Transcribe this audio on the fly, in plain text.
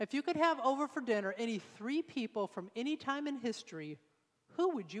If you could have over for dinner any 3 people from any time in history, who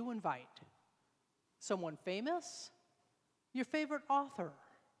would you invite? Someone famous? Your favorite author?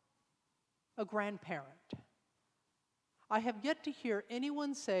 A grandparent? I have yet to hear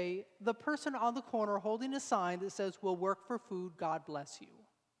anyone say, the person on the corner holding a sign that says, "We'll work for food, God bless you."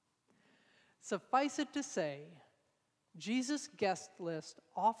 Suffice it to say, Jesus' guest list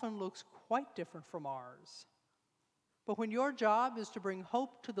often looks quite different from ours. But when your job is to bring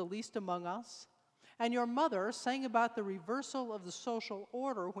hope to the least among us, and your mother sang about the reversal of the social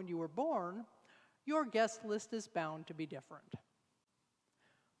order when you were born, your guest list is bound to be different.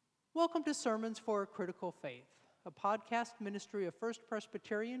 Welcome to Sermons for a Critical Faith, a podcast ministry of First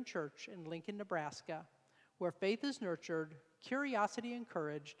Presbyterian Church in Lincoln, Nebraska, where faith is nurtured, curiosity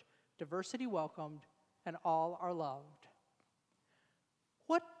encouraged, diversity welcomed, and all are loved.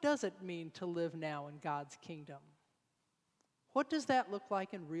 What does it mean to live now in God's kingdom? What does that look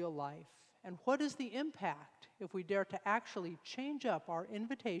like in real life? And what is the impact if we dare to actually change up our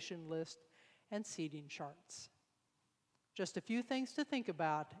invitation list and seating charts? Just a few things to think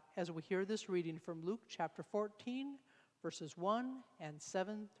about as we hear this reading from Luke chapter 14, verses 1 and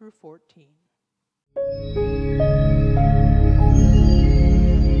 7 through 14.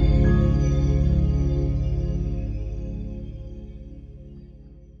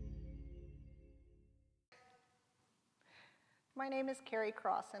 My name is Carrie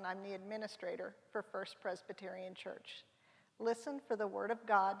Cross, and I'm the administrator for First Presbyterian Church. Listen for the word of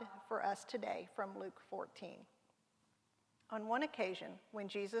God for us today from Luke 14. On one occasion, when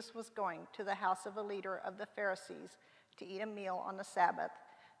Jesus was going to the house of a leader of the Pharisees to eat a meal on the Sabbath,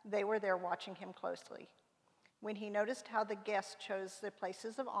 they were there watching him closely. When he noticed how the guests chose their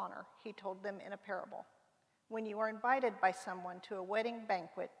places of honor, he told them in a parable. When you are invited by someone to a wedding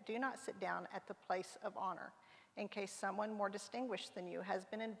banquet, do not sit down at the place of honor, in case someone more distinguished than you has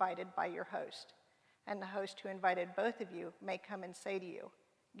been invited by your host. And the host who invited both of you may come and say to you,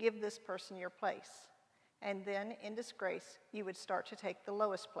 "Give this person your place." And then, in disgrace, you would start to take the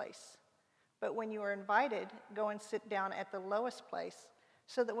lowest place. But when you are invited, go and sit down at the lowest place,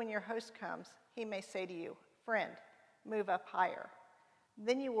 so that when your host comes, he may say to you, "Friend, move up higher."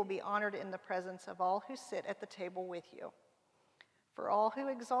 Then you will be honored in the presence of all who sit at the table with you. For all who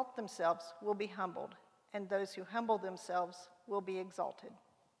exalt themselves will be humbled, and those who humble themselves will be exalted.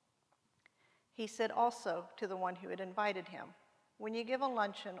 He said also to the one who had invited him, "When you give a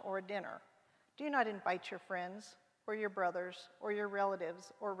luncheon or a dinner, do not invite your friends or your brothers or your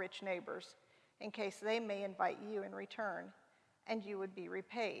relatives or rich neighbors, in case they may invite you in return, and you would be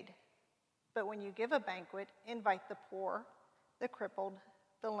repaid. But when you give a banquet, invite the poor, the crippled,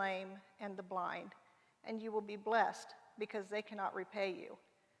 the lame, and the blind, and you will be blessed, because they cannot repay you,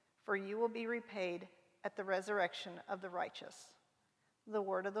 for you will be repaid at the resurrection of the righteous." The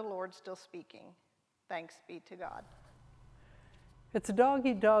word of the Lord still speaking. Thanks be to God. It's a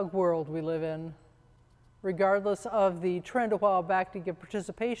dog-eat-dog world we live in. Regardless of the trend a while back to give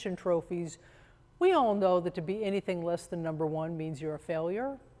participation trophies, we all know that to be anything less than number one means you're a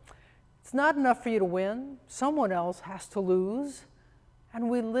failure. It's not enough for you to win. Someone else has to lose. And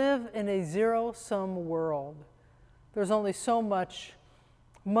we live in a zero-sum world. There's only so much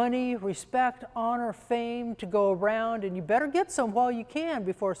money, respect, honor, fame to go around, and you better get some while you can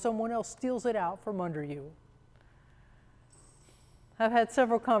before someone else steals it out from under you. I've had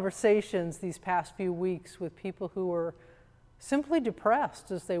several conversations these past few weeks with people who are simply depressed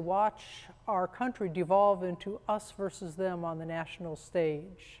as they watch our country devolve into us versus them on the national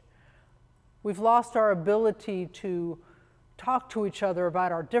stage. We've lost our ability to talk to each other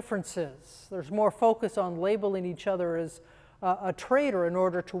about our differences. There's more focus on labeling each other as a traitor in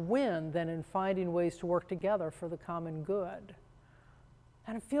order to win than in finding ways to work together for the common good.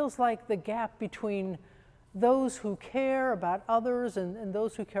 And it feels like the gap between those who care about others and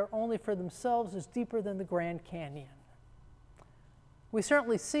those who care only for themselves is deeper than the Grand Canyon. We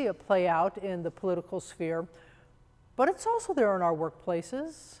certainly see it play out in the political sphere, but it's also there in our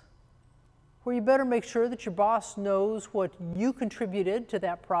workplaces, where you better make sure that your boss knows what you contributed to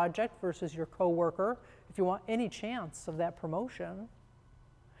that project versus your coworker if you want any chance of that promotion.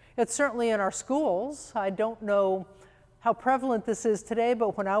 It's certainly in our schools. I don't know how prevalent this is today,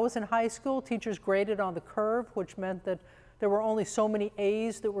 but when I was in high school, teachers graded on the curve, which meant that there were only so many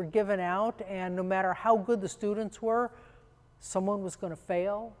A's that were given out, and no matter how good the students were, someone was going to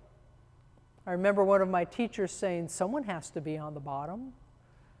fail. I remember one of my teachers saying, "Someone has to be on the bottom."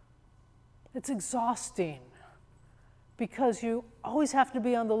 It's exhausting because you always have to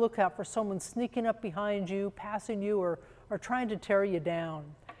be on the lookout for someone sneaking up behind you, passing you, or trying to tear you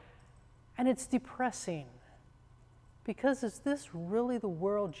down. And it's depressing Because is this really the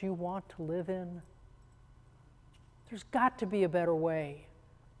world you want to live in? There's got to be a better way.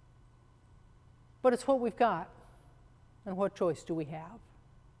 But it's what we've got. And what choice do we have?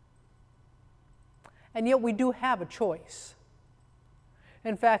 And yet we do have a choice.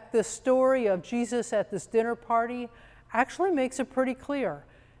 In fact, the story of Jesus at this dinner party actually makes it pretty clear.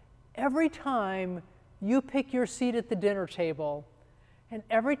 Every time you pick your seat at the dinner table, and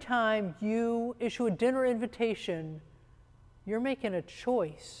every time you issue a dinner invitation, you're making a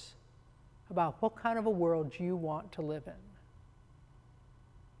choice about what kind of a world you want to live in.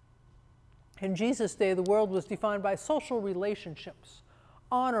 In Jesus' day, the world was defined by social relationships,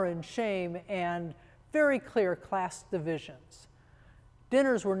 honor and shame, and very clear class divisions.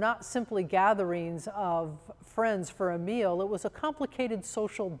 Dinners were not simply gatherings of friends for a meal, it was a complicated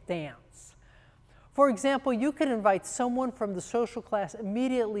social dance. For example, you could invite someone from the social class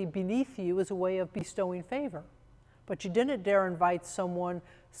immediately beneath you as a way of bestowing favor, but you didn't dare invite someone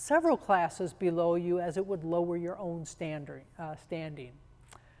several classes below you, as it would lower your own standing.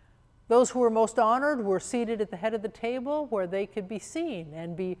 Those who were most honored were seated at the head of the table where they could be seen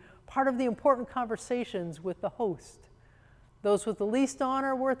and be part of the important conversations with the host. Those with the least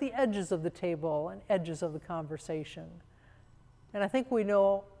honor were at the edges of the table and edges of the conversation. And I think we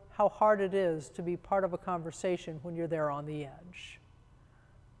know how hard it is to be part of a conversation when you're there on the edge.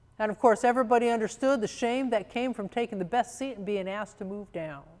 And of course, everybody understood the shame that came from taking the best seat and being asked to move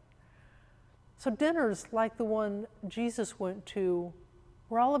down. So dinners like the one Jesus went to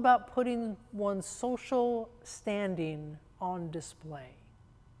were all about putting one's social standing on display.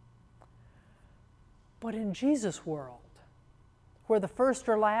 But in Jesus' world, where the first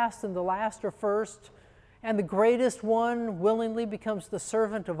are last and the last are first, and the greatest one willingly becomes the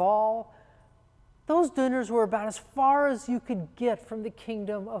servant of all, those dinners were about as far as you could get from the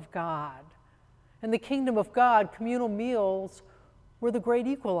kingdom of God. In the kingdom of God, communal meals were the great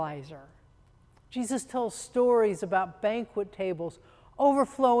equalizer. Jesus tells stories about banquet tables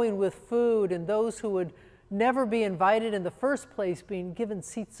overflowing with food and those who would never be invited in the first place being given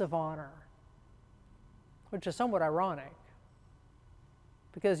seats of honor, which is somewhat ironic.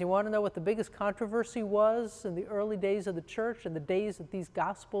 Because you want to know what the biggest controversy was in the early days of the church and the days that these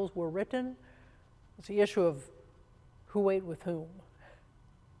Gospels were written? It's the issue of who ate with whom.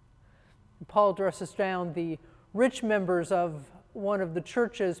 And Paul dresses down the rich members of one of the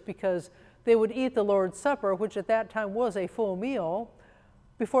churches because they would eat the Lord's Supper, which at that time was a full meal,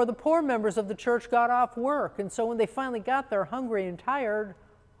 before the poor members of the church got off work. And so when they finally got there hungry and tired,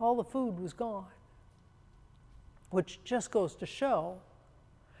 all the food was gone. Which just goes to show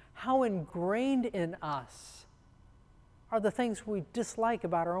how ingrained in us are the things we dislike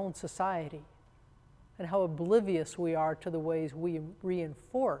about our own society, and how oblivious we are to the ways we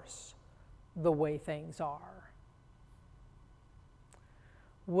reinforce the way things are.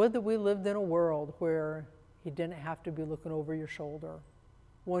 Would that we lived in a world where you didn't have to be looking over your shoulder,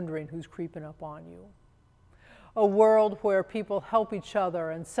 wondering who's creeping up on you. A world where people help each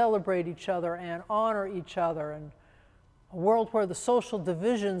other and celebrate each other and honor each other, and a world where the social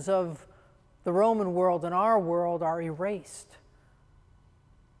divisions of the Roman world and our world are erased.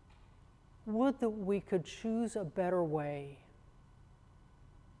 Would that we could choose a better way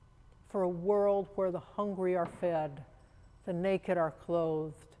for a world where the hungry are fed, the naked are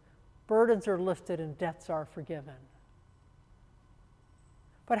clothed, burdens are lifted, and debts are forgiven.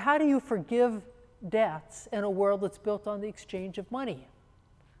 But how do you forgive debts in a world that's built on the exchange of money?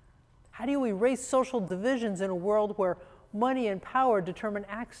 How do you erase social divisions in a world where money and power determine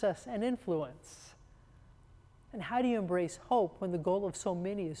access and influence? And how do you embrace hope when the goal of so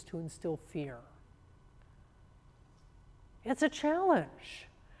many is to instill fear? It's a challenge.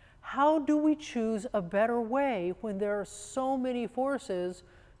 How do we choose a better way when there are so many forces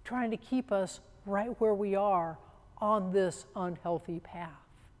trying to keep us right where we are on this unhealthy path?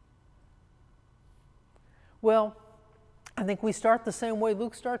 Well, I think we start the same way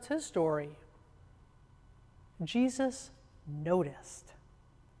Luke starts his story. Jesus noticed.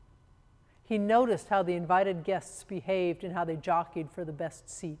 He noticed how the invited guests behaved and how they jockeyed for the best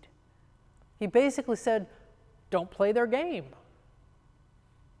seat. He basically said, don't play their game.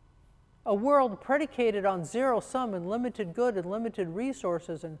 A world predicated on zero-sum and limited good and limited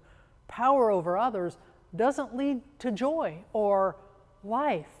resources and power over others doesn't lead to joy or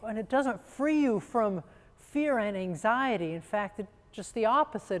life, and it doesn't free you from fear and anxiety. In fact, it's just the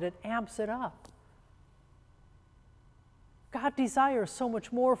opposite. It amps it up. God desires so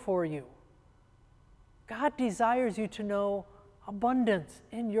much more for you. God desires you to know abundance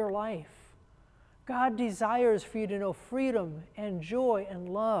in your life. God desires for you to know freedom and joy and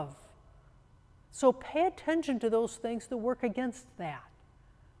love. So pay attention to those things that work against that.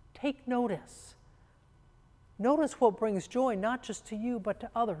 Take notice. Notice what brings joy, not just to you, but to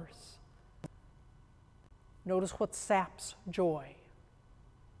others. Notice what saps joy.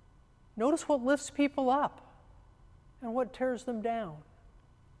 Notice what lifts people up and what tears them down.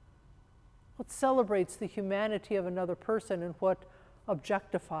 What celebrates the humanity of another person and what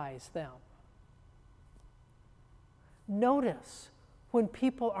objectifies them. Notice when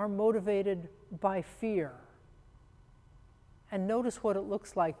people are motivated by fear. And notice what it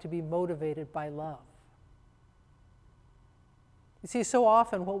looks like to be motivated by love. You see, so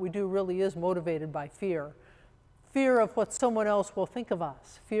often what we do really is motivated by fear. Fear of what someone else will think of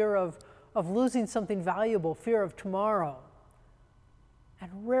us. Fear of losing something valuable. Fear of tomorrow.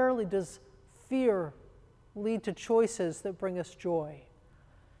 And rarely does fear lead to choices that bring us joy.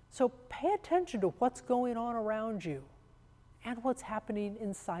 So pay attention to what's going on around you and what's happening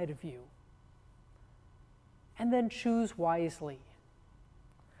inside of you. And then choose wisely.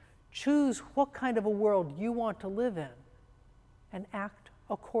 Choose what kind of a world you want to live in and act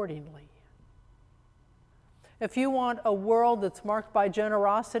accordingly. If you want a world that's marked by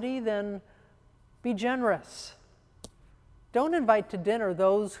generosity, then be generous. Don't invite to dinner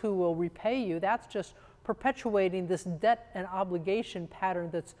those who will repay you. That's just perpetuating this debt and obligation pattern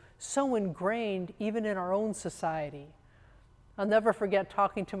that's so ingrained even in our own society. I'll never forget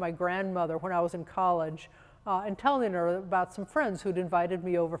talking to my grandmother when I was in college and telling her about some friends who'd invited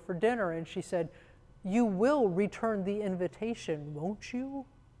me over for dinner, and she said, "You will return the invitation, won't you?"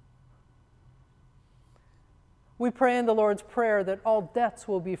 We pray in the Lord's Prayer that all debts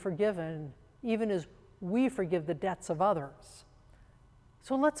will be forgiven, even as we forgive the debts of others.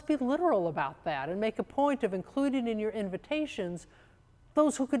 So let's be literal about that and make a point of including in your invitations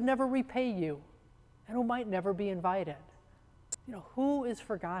those who could never repay you and who might never be invited. You know, who is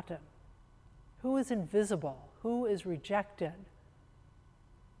forgotten? Who is invisible? Who is rejected?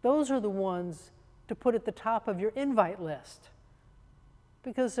 Those are the ones to put at the top of your invite list,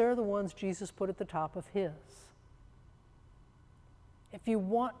 because they're the ones Jesus put at the top of his. If you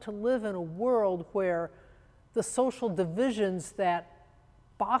want to live in a world where the social divisions that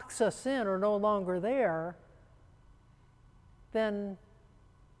box us in are no longer there, then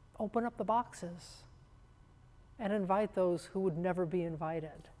open up the boxes and invite those who would never be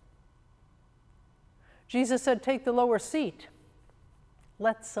invited. Jesus said, "Take the lower seat.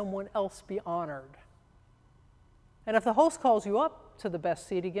 Let someone else be honored." And if the host calls you up to the best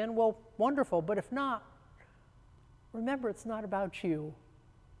seat again, well, wonderful. But if not, remember, it's not about you.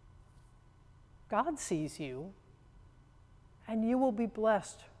 God sees you, and you will be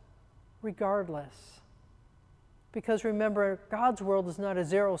blessed regardless. Because remember, God's world is not a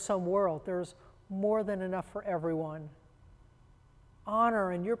zero-sum world. There's more than enough for everyone.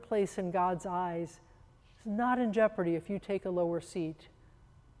 Honor and your place in God's eyes is not in jeopardy if you take a lower seat.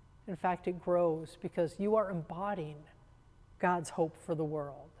 In fact, it grows because you are embodying God's hope for the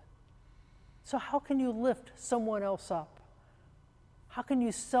world. So how can you lift someone else up? How can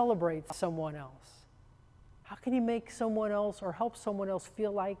you celebrate someone else? How can you make someone else or help someone else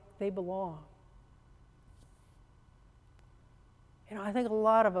feel like they belong? You know, I think a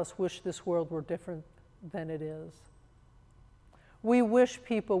lot of us wish this world were different than it is. We wish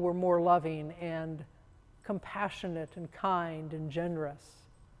people were more loving and compassionate and kind and generous.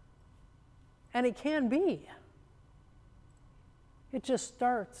 And it can be. It just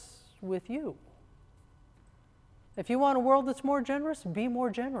starts with you. If you want a world that's more generous, be more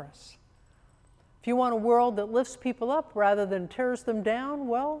generous. If you want a world that lifts people up rather than tears them down,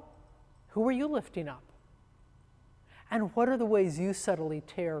 well, who are you lifting up? And what are the ways you subtly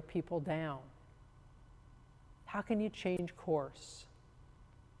tear people down? How can you change course?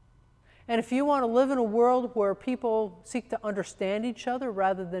 And if you want to live in a world where people seek to understand each other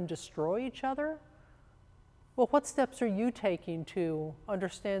rather than destroy each other, well, what steps are you taking to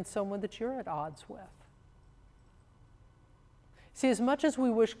understand someone that you're at odds with? See, as much as we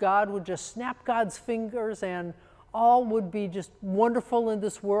wish God would just snap God's fingers and all would be just wonderful in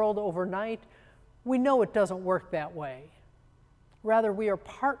this world overnight, we know it doesn't work that way. Rather, we are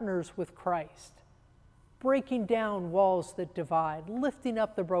partners with Christ, breaking down walls that divide, lifting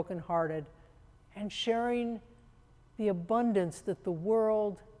up the brokenhearted, and sharing the abundance that the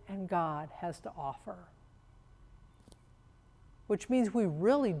world and God has to offer. Which means we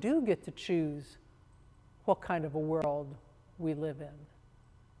really do get to choose what kind of a world we live in.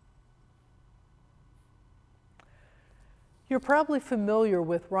 You're probably familiar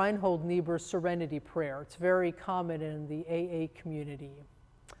with Reinhold Niebuhr's Serenity Prayer. It's very common in the AA community.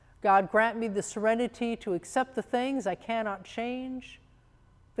 God, grant me the serenity to accept the things I cannot change,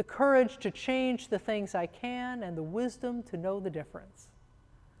 the courage to change the things I can, and the wisdom to know the difference.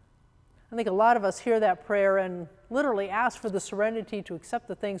 I think a lot of us hear that prayer and literally ask for the serenity to accept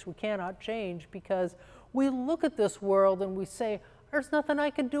the things we cannot change, because we look at this world and we say, there's nothing I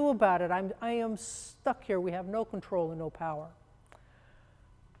can do about it. I am stuck here. We have no control and no power.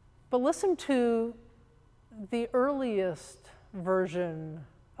 But listen to the earliest version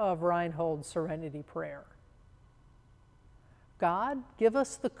of Reinhold's Serenity Prayer. God, give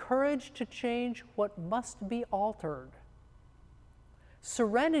us the courage to change what must be altered,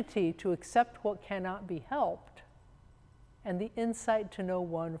 serenity to accept what cannot be helped, and the insight to know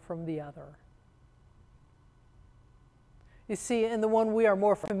one from the other. You see, in the one we are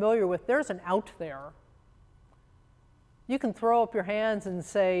more familiar with, there's an out there. You can throw up your hands and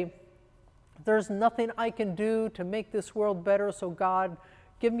say, there's nothing I can do to make this world better, so God,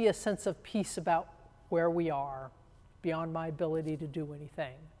 give me a sense of peace about where we are, beyond my ability to do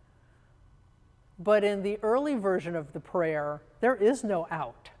anything. But in the early version of the prayer, there is no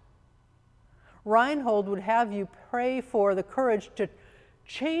out. Reinhold would have you pray for the courage to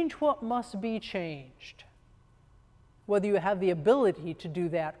change what must be changed, whether you have the ability to do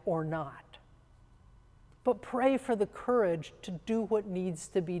that or not. But pray for the courage to do what needs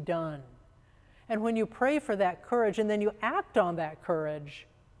to be done. And when you pray for that courage and then you act on that courage,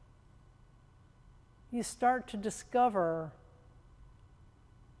 you start to discover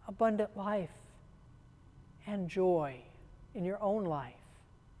abundant life and joy in your own life,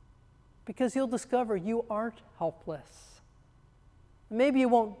 because you'll discover you aren't helpless. Maybe you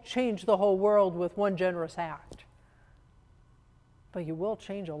won't change the whole world with one generous act, but you will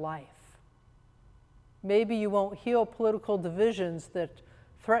change a life. Maybe you won't heal political divisions that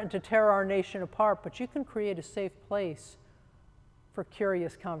threaten to tear our nation apart, but you can create a safe place for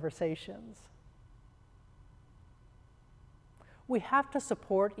curious conversations. We have to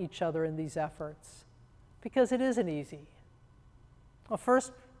support each other in these efforts, because it isn't easy. Well,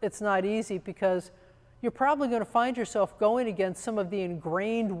 first, it's not easy because you're probably going to find yourself going against some of the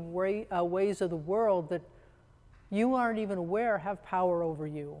ingrained ways of the world that you aren't even aware have power over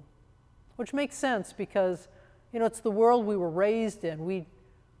you, which makes sense because, it's the world we were raised in.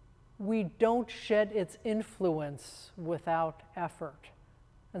 We don't shed its influence without effort,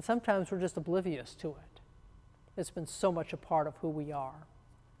 and sometimes we're just oblivious to it. It's been so much a part of who we are.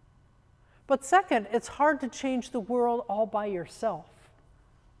 But second, it's hard to change the world all by yourself.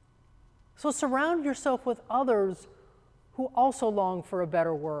 So surround yourself with others who also long for a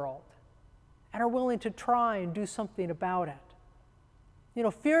better world and are willing to try and do something about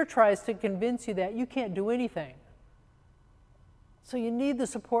it. Fear tries to convince you that you can't do anything. So you need the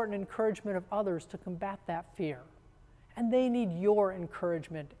support and encouragement of others to combat that fear. And they need your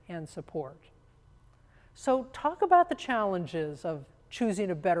encouragement and support. So talk about the challenges of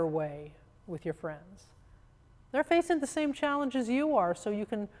choosing a better way with your friends. They're facing the same challenges you are, so you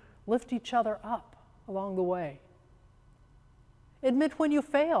can lift each other up along the way. Admit when you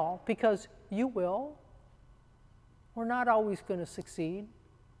fail, because you will. We're not always going to succeed.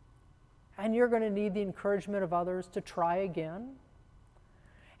 And you're going to need the encouragement of others to try again.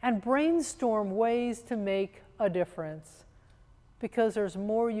 And brainstorm ways to make a difference, because there's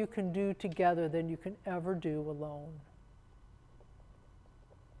more you can do together than you can ever do alone.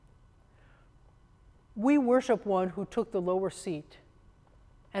 We worship one who took the lower seat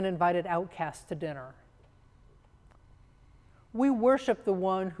and invited outcasts to dinner. We worship the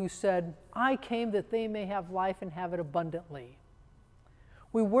one who said, I came that they may have life and have it abundantly.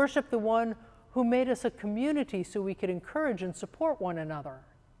 We worship the one who made us a community so we could encourage and support one another.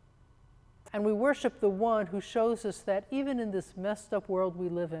 And we worship the one who shows us that even in this messed up world we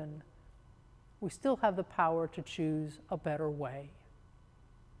live in, we still have the power to choose a better way.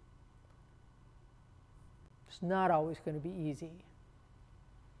 It's not always going to be easy.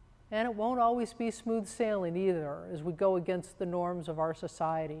 And it won't always be smooth sailing either as we go against the norms of our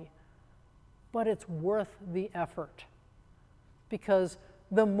society. But it's worth the effort, because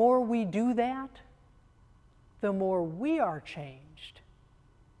the more we do that, the more we are changed.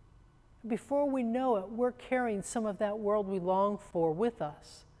 Before we know it, we're carrying some of that world we long for with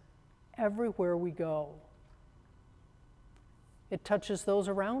us everywhere we go. It touches those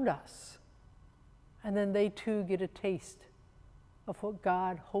around us, and then they too get a taste of what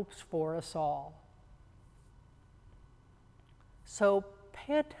God hopes for us all. So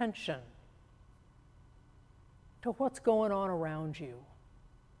pay attention to what's going on around you.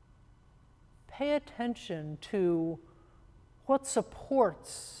 Pay attention to what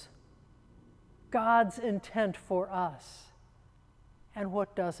supports God's intent for us and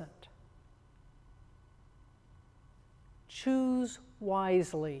what doesn't. Choose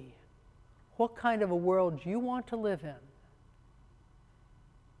wisely. What kind of a world you want to live in,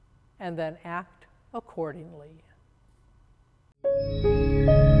 and then act accordingly.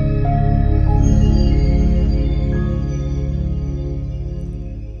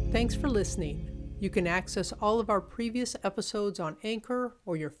 Thanks for listening. You can access all of our previous episodes on Anchor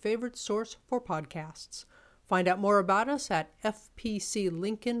or your favorite source for podcasts. Find out more about us at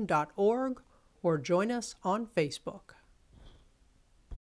fpclincoln.org or join us on Facebook.